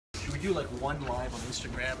do like one live on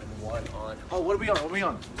Instagram and one on... Oh, what are we on? What are we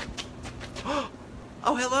on?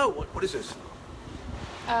 Oh, hello. What is this?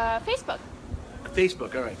 Facebook.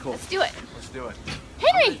 Facebook. All right, cool. Let's do it. Let's do it.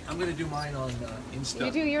 Henry! I'm gonna do mine on Insta.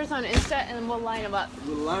 You do yours on Insta and then we'll line them up.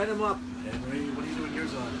 We'll line them up. Henry, what are you doing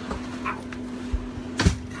yours on? Ow.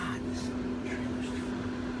 God, this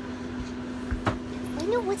I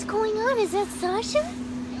know what's going on. Is that Sasha?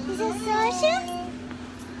 Is that Sasha?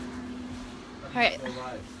 All right,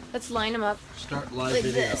 let's line them up. Start live like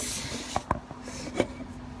video. This.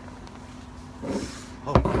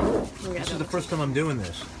 Oh, cool. This is the first time I'm doing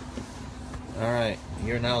this. All right,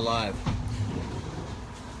 you're now live.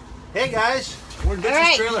 Hey guys, we're in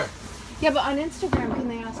Bitsie's trailer. Yeah, but on Instagram, can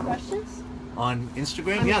they ask questions? On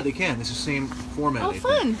Instagram? Yeah, they can. It's the same format. Oh,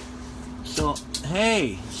 fun. So,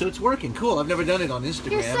 hey, so it's working. Cool. I've never done it on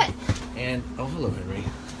Instagram. You're set. And, oh, hello, Henry.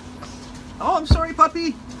 Oh, I'm sorry,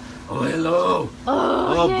 puppy. Oh, hello.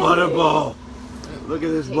 Oh, yay. Butterball. Look at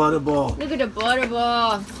this butterball. Look at the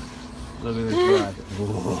butterball. Look at this guy.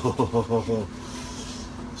 Whoa.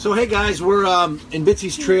 So, hey, guys, we're in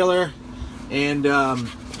Bitsie's trailer, and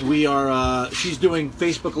we are, she's doing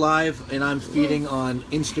Facebook Live, and I'm feeding on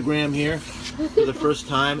Instagram here for the first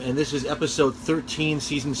time, and this is episode 13,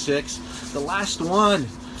 season 6, the last one.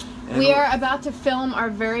 And we are about to film our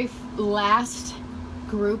very last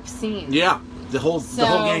group scene. Yeah, the whole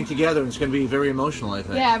gang together, and it's going to be very emotional, I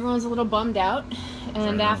think. Yeah, everyone's a little bummed out,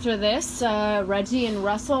 and after this, Reggie and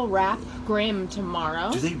Russell wrap Grimm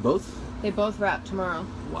tomorrow. Do they both? They both wrap tomorrow.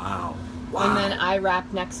 Wow. Wow. And then I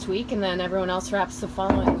wrap next week, and then everyone else wraps the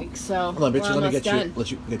following week. So hold on, Bitsie, let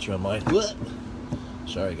me get you on mine.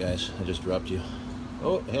 Sorry, guys, I just dropped you.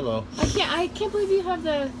 Oh, hello. I can't believe you have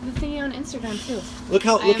the thingy on Instagram too. Look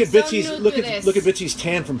at Bitsie's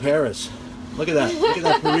tan from Paris. Look at that. Look at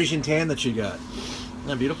that Parisian tan that she got. Isn't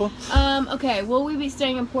that beautiful? Okay. Will we be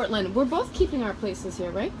staying in Portland? We're both keeping our places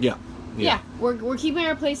here, right? Yeah. We're keeping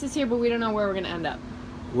our places here, but we don't know where we're gonna end up.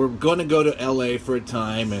 We're going to go to LA for a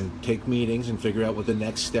time and take meetings and figure out what the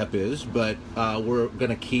next step is, but we're going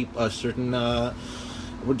to keep a certain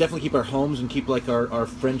we'll definitely keep our homes and keep like our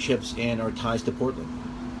friendships and our ties to Portland.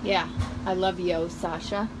 Yeah, I love yo,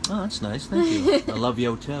 Sasha. Oh, that's nice. Thank you. I love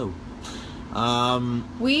yo too.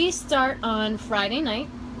 We start on Friday night,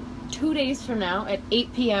 2 days from now at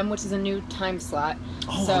 8 p.m., which is a new time slot.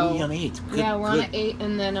 Oh, so, we're on 8. Good, yeah, we're on at 8,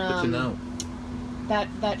 and then good to know.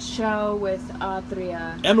 That show with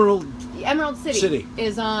Adria, Emerald City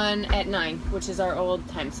is on at 9, which is our old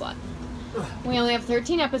time slot. We only have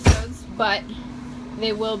 13 episodes, but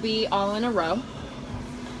they will be all in a row.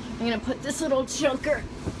 I'm gonna put this little chunker.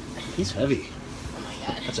 He's heavy. Oh my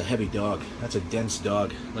god. That's a heavy dog. That's a dense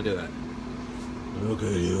dog. Look at that. Look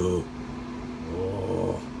at you.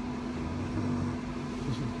 Oh.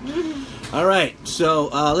 All right, so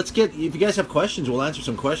let's get. If you guys have questions, we'll answer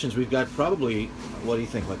some questions. We've got probably, what do you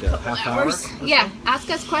think, like a half hour? Yeah, ask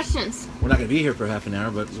us questions. We're not going to be here for half an hour,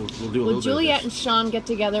 but we'll do a little bit. Will Juliet and Sean get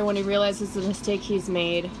together when he realizes the mistake he's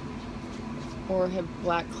made, or have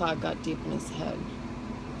Black Cloud got deep in his head?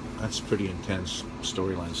 That's pretty intense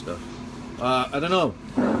storyline stuff. I don't know.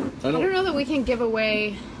 I don't know that we can give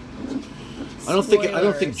away. I don't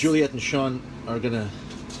think Juliet and Sean are gonna.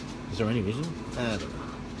 Is there any reason? I don't know.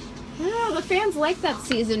 No, the fans like that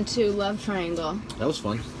season 2 love triangle. That was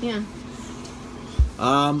fun. Yeah.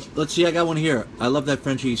 Let's see. I got one here. I love that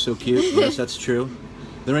Frenchie. He's so cute. Yes, that's true.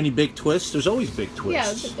 Are there any big twists? There's always big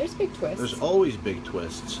twists. Yeah, there's big twists. There's always big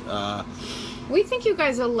twists. We think you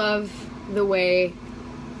guys will love the way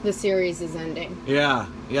the series is ending. Yeah.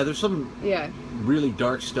 There's some really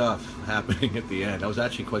dark stuff happening at the end. I was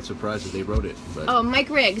actually quite surprised that they wrote it. But... Oh, Mike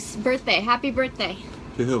Riggs' birthday. Happy birthday.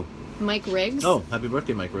 To who? Mike Riggs. Oh, happy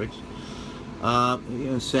birthday, Mike Riggs.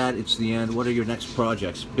 Sad it's the end. What are your next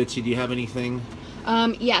projects? Bitsie, do you have anything?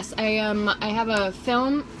 Yes, I have a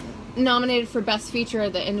film nominated for Best Feature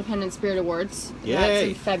at the Independent Spirit Awards. Yay. That's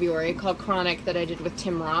in February, called Chronic, that I did with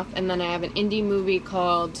Tim Roth. And then I have an indie movie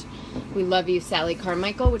called We Love You, Sally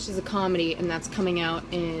Carmichael, which is a comedy, and that's coming out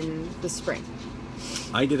in the spring.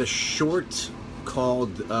 I did a short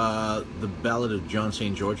called The Ballad of John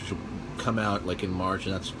St. George, which will come out like in March,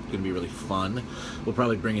 and that's going to be really fun. We'll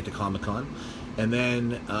probably bring it to Comic-Con. And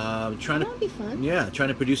then That'll be fun. Yeah, trying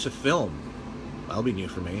to produce a film. That'll be new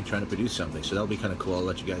for me, trying to produce something. So that'll be kind of cool. I'll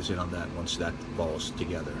let you guys in on that once that falls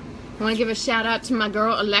together. I want to give a shout out to my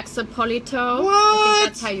girl Alexa Polito. What? I think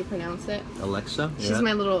that's how you pronounce it. Alexa? She's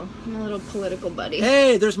my little political buddy.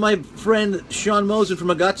 Hey, there's my friend Sean Mosen from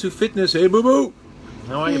Agatsu Fitness. Hey, boo boo.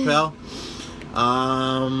 How are you, pal?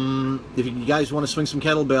 If you guys want to swing some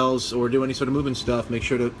kettlebells or do any sort of movement stuff, make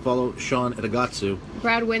sure to follow Sean at Agatsu.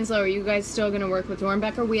 Brad Winslow, are you guys still going to work with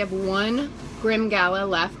Dornbecker? We have one Grimm Gala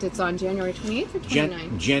left. It's on January 28th or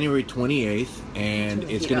 29th? January 28th, and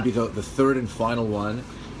it's going to be the third and final one.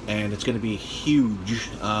 And it's going to be huge.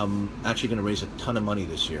 Actually going to raise a ton of money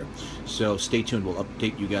this year. So stay tuned. We'll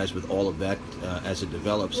update you guys with all of that as it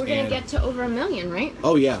develops. We're going to get to over $1 million, right?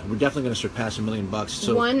 Oh, yeah. We're definitely going to surpass $1 million.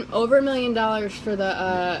 So over $1 million for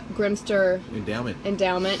the Grimster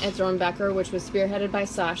Endowment at Dornbecker, which was spearheaded by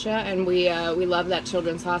Sasha. And we love that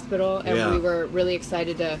children's hospital. And we were really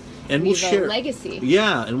excited to leave a legacy.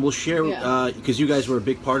 Yeah, and we'll share, because you guys were a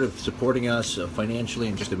big part of supporting us financially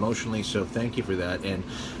and just emotionally. So thank you for that. And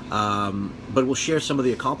but we'll share some of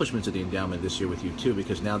the accomplishments of the endowment this year with you too,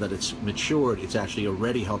 because now that it's matured, it's actually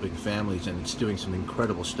already helping families and it's doing some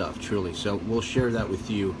incredible stuff, truly. So we'll share that with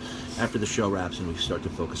you after the show wraps and we start to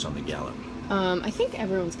focus on the gala. I think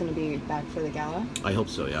everyone's going to be back for the gala. I hope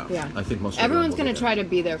so, yeah. Yeah. I think most everyone's going to try to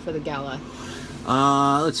be there for the gala.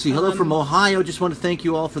 Let's see. Hello from Ohio. Just want to thank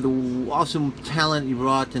you all for the awesome talent you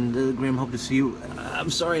brought, and Graham, hope to see you. I'm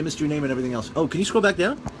sorry I missed your name and everything else. Oh, can you scroll back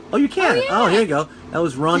down? Oh, you can. Oh, here you go. That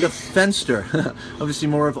was Rhonda Fenster. Hope to see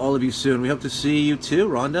more of all of you soon. We hope to see you too,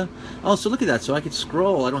 Rhonda. Oh, so look at that. So I could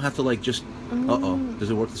scroll. I don't have to like just. Uh-oh. Does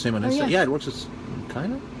it work the same on Insta? Yeah, it works.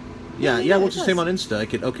 Kind of. Yeah, it works the same on Insta. I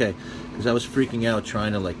could. Okay, because I was freaking out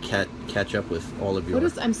trying to like catch up with all of your. What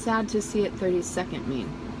does "I'm sad to see it 32nd" mean?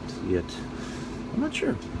 See it. I'm not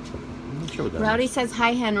sure. What that Rowdy is. says,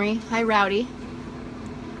 "Hi, Henry." Hi, Rowdy.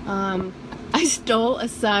 I stole a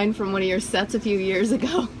sign from one of your sets a few years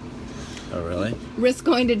ago. Oh, really? Risk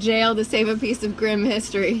going to jail to save a piece of grim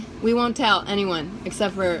history. We won't tell anyone,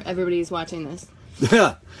 except for everybody who's watching this.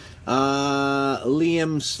 Liam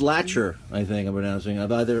Slatcher, I think I'm pronouncing.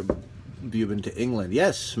 Have either of you been to England?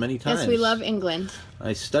 Yes, many times. Yes, we love England.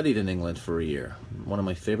 I studied in England for a year. One of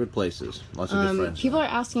my favorite places. Lots of good friends. People are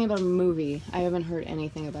asking about a movie. I haven't heard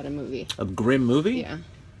anything about a movie. A grim movie? Yeah.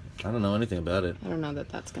 I don't know anything about it. I don't know that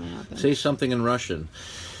that's going to happen. Say something in Russian.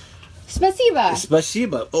 Spasiba.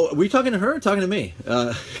 Spasiba. Oh, were you talking to her or talking to me?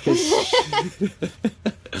 You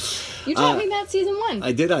taught me that season 1.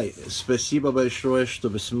 I did. Спасибо большое, что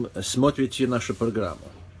вы смотрите нашу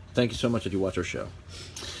программу. Thank you so much that you watch our show.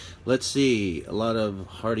 Let's see. A lot of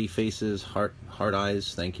hearty faces, heart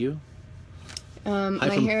eyes. Thank you. My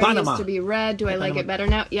hair used to be red. Do I like it better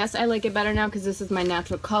now? Yes, I like it better now because this is my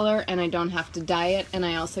natural color and I don't have to dye it. And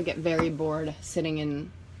I also get very bored sitting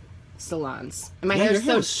in salons. And my hair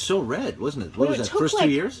was so red, wasn't it? What was that, first 2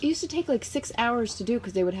 years? It used to take like 6 hours to do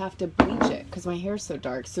because they would have to bleach it because my hair is so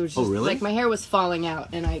dark. So it was just really? Like my hair was falling out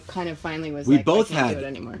and I kind of finally was we like, both I can't had do it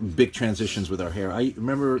anymore. Big transitions with our hair. I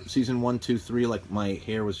remember season 1, 2, 3, like my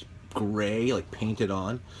hair was gray, like painted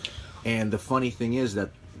on. And the funny thing is that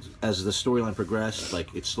as the storyline progressed,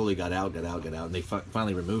 like it slowly got out, and they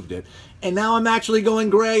finally removed it. And now I'm actually going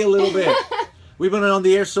gray a little bit. We've been on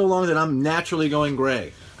the air so long that I'm naturally going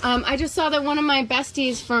gray. I just saw that one of my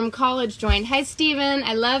besties from college joined. Hi, Steven.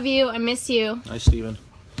 I love you. I miss you. Hi, Steven.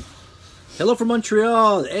 Hello from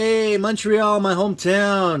Montreal. Hey, Montreal, my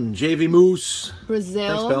hometown. JV Moose.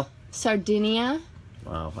 Brazil. Thanks, pal. Sardinia.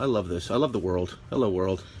 Wow, I love this. I love the world. Hello,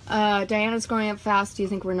 world. Diana's growing up fast. Do you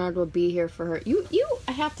think Renard will be here for her? You,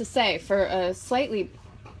 I have to say, for a slightly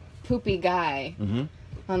poopy guy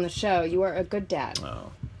on the show, you are a good dad.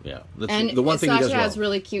 Oh, yeah. That's and the one thing Sasha he does well. has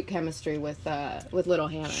really cute chemistry with little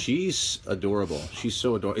Hannah. She's adorable. She's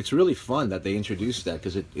so adorable. It's really fun that they introduced that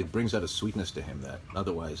because it brings out a sweetness to him that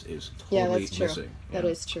otherwise is totally that's true. missing. That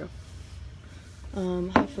is true.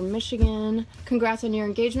 Hi from Michigan. Congrats on your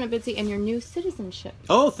engagement, Bitsie, and your new citizenship.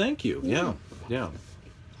 Oh, thank you. Yeah.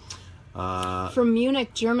 From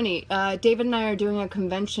Munich, Germany. David and I are doing a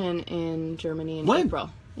convention in Germany in April.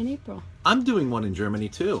 In April. I'm doing one in Germany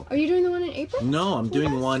too. Are you doing the one in April? No, I'm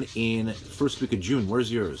doing one in first week of June.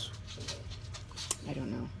 Where's yours? I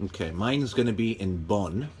don't know. Okay, mine's going to be in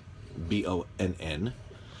Bonn, Bonn.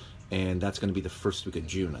 And that's going to be the first week of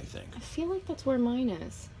June, I think. I feel like that's where mine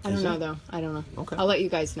is. I don't know, though. I don't know. Okay. I'll let you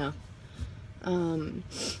guys know.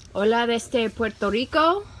 Hola desde Puerto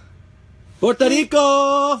Rico. Puerto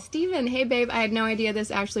Rico! Steven, hey, babe. I had no idea this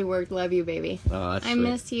actually worked. Love you, baby. Oh, that's I sweet.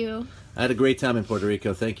 miss you. I had a great time in Puerto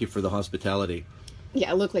Rico. Thank you for the hospitality.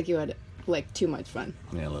 Yeah, it looked like you had, like, too much fun.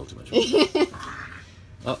 Yeah, a little too much fun.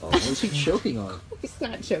 Uh-oh. What is he choking on? He's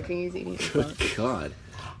not choking. He's eating his Good God.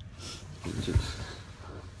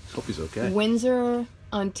 Hope he's okay. Windsor,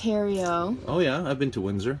 Ontario. Oh, yeah. I've been to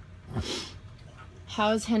Windsor.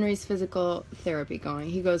 How's Henry's physical therapy going?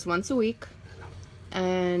 He goes once a week.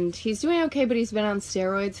 And he's doing okay, but he's been on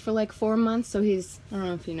steroids for like 4 months. So he's, I don't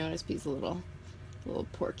know if you noticed, but he's a little A little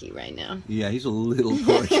porky right now. Yeah, he's a little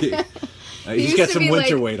porky. He He's got used to some be,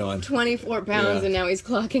 winter like, weight on. 24 pounds, Yeah. and now he's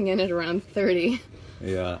clocking in at around 30.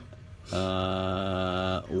 Yeah.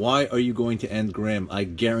 Why are you going to end Grimm? I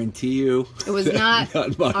guarantee you. It was not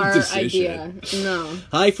my our decision. idea. No.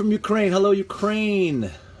 Hi from Ukraine. Hello,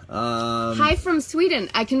 Ukraine. Hi from Sweden.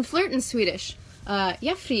 I can flirt in Swedish.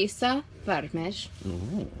 Jag fryser varmt.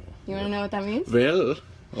 You want to know what that means? Well,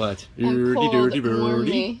 what? I'm cold, warm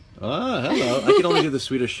me. Ah, hello. I can only do the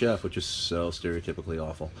Swedish Chef, which is so stereotypically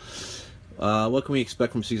awful. What can we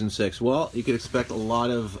expect from season 6? Well, you could expect a lot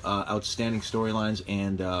of outstanding storylines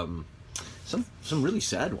and some really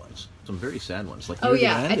sad ones. Some very sad ones. Like Oh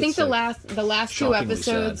yeah, I think the like, last 2 shockingly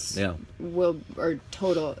episodes sad. are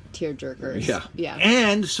total tearjerkers. Yeah. Yeah.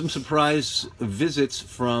 And some surprise visits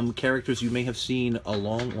from characters you may have seen a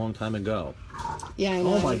long, long time ago. Yeah, I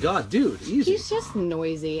know. Oh my god, dude, easy. He's just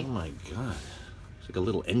noisy. Oh my god. It's like a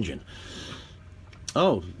little engine.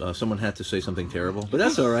 Oh, someone had to say something terrible, but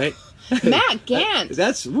that's all right. Matt Gant.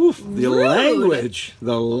 That's woof. The Rude. language.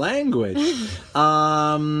 The language.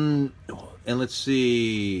 And let's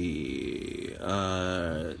see.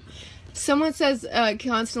 Someone says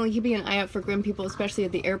constantly keeping an eye out for grim people, especially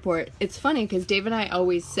at the airport. It's funny because Dave and I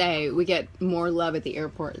always say we get more love at the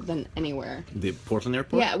airport than anywhere. The Portland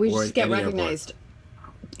airport? Yeah, we Or just get any recognized.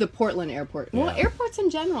 The Portland airport. Well, Yeah. airports in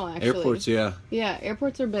general, actually. Airports, yeah. Yeah,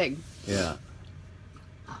 airports are big. Yeah.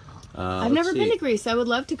 I've never been to Greece. I would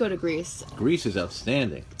love to go to Greece. Greece is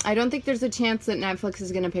outstanding. I don't think there's a chance that Netflix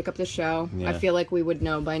is going to pick up the show. Yeah. I feel like we would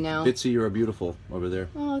know by now. Bitsie, you're beautiful over there.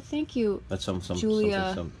 Oh, thank you, That's some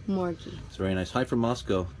Julia some. Morgi. It's very nice. Hi from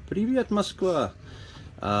Moscow. Привет, Moskva.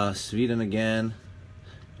 Sweden again.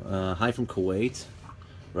 Hi from Kuwait.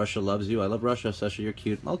 Russia loves you. I love Russia. Sasha, you're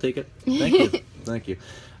cute. I'll take it. Thank you. Thank you.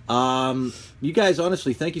 You guys,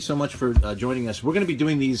 honestly, thank you so much for joining us. We're going to be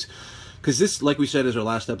doing these because this, like we said, is our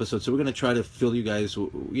last episode. So we're going to try to fill you guys,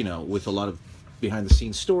 with a lot of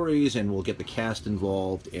behind-the-scenes stories, and we'll get the cast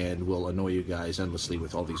involved, and we'll annoy you guys endlessly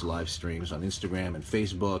with all these live streams on Instagram and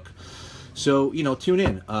Facebook. So, tune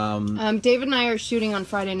in. David and I are shooting on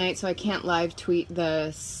Friday night, so I can't live tweet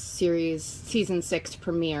the series season 6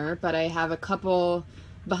 premiere, but I have a couple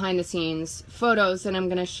behind-the-scenes photos that I'm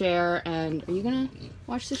going to share. And are you going to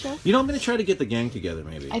watch the show? I'm going to try to get the gang together,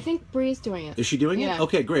 maybe. I think Bree's doing it. Is she doing Yeah. it?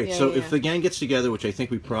 Okay, great. Yeah, So yeah, if yeah. the gang gets together, which I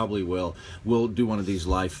think we probably will, we'll do one of these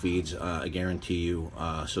live feeds, I guarantee you.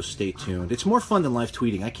 So stay tuned. It's more fun than live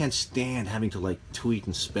tweeting. I can't stand having to, tweet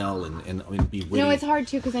and spell and be witty. No, it's hard,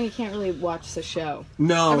 too, because then you can't really watch the show.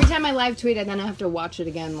 No. Every time I live tweet, then I have to watch it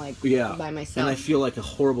again, by myself. And I feel like a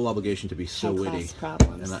horrible obligation to be so High-class witty.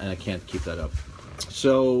 problems. And I can't keep that up.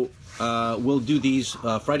 So we'll do these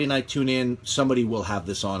Friday night. Tune in. Somebody will have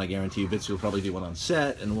this on. I guarantee you. Bitsie will probably do one on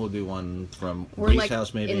set, and we'll do one from We're Grace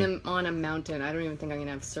House maybe. on a mountain. I don't even think I'm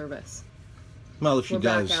gonna have service. Well, if she We're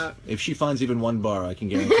back does, out. if she finds even one bar, I can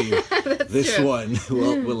guarantee you this true. one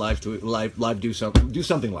we'll live do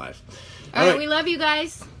something live. All right, we love you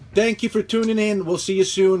guys. Thank you for tuning in. We'll see you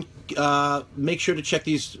soon. Make sure to check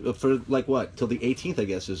these for till the 18th. I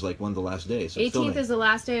guess is one of the last days. of 18th filming. is the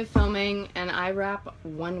last day of filming, and I wrap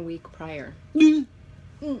 1 week prior.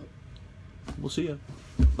 We'll see you.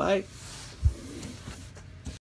 Bye.